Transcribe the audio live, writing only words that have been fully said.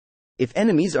If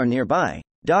enemies are nearby,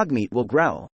 Dogmeat will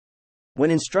growl. When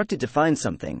instructed to find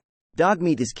something,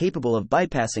 Dogmeat is capable of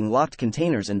bypassing locked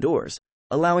containers and doors,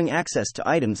 allowing access to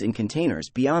items in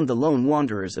containers beyond the lone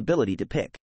wanderer's ability to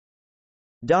pick.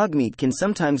 Dogmeat can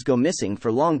sometimes go missing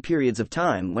for long periods of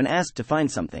time when asked to find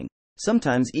something,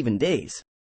 sometimes even days.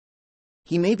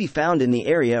 He may be found in the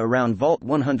area around Vault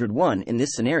 101 in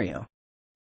this scenario.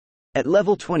 At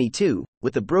level 22,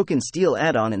 with the Broken Steel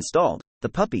add-on installed, the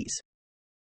Puppies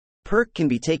perk can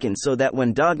be taken so that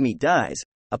when Dogmeat dies,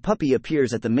 a puppy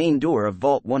appears at the main door of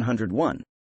Vault 101.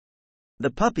 The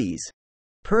Puppies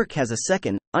perk has a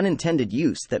second, unintended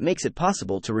use that makes it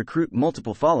possible to recruit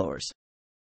multiple followers.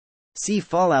 See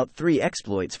Fallout 3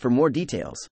 exploits for more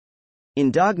details.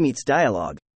 In Dogmeat's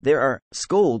dialogue, there are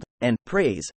scold and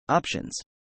praise options.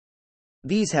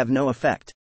 These have no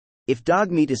effect. If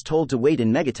Dogmeat is told to wait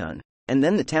in Megaton, and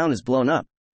then the town is blown up,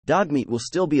 Dogmeat will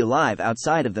still be alive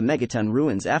outside of the Megaton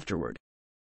ruins afterward.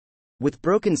 With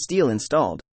Broken Steel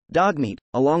installed, Dogmeat,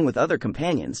 along with other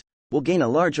companions, will gain a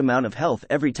large amount of health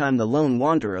every time the lone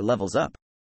wanderer levels up.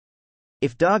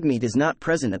 If Dogmeat is not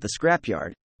present at the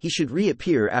scrapyard, he should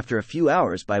reappear after a few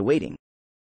hours by waiting.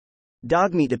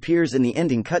 Dogmeat appears in the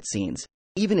ending cutscenes,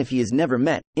 even if he is never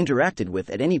met, interacted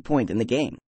with at any point in the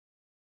game.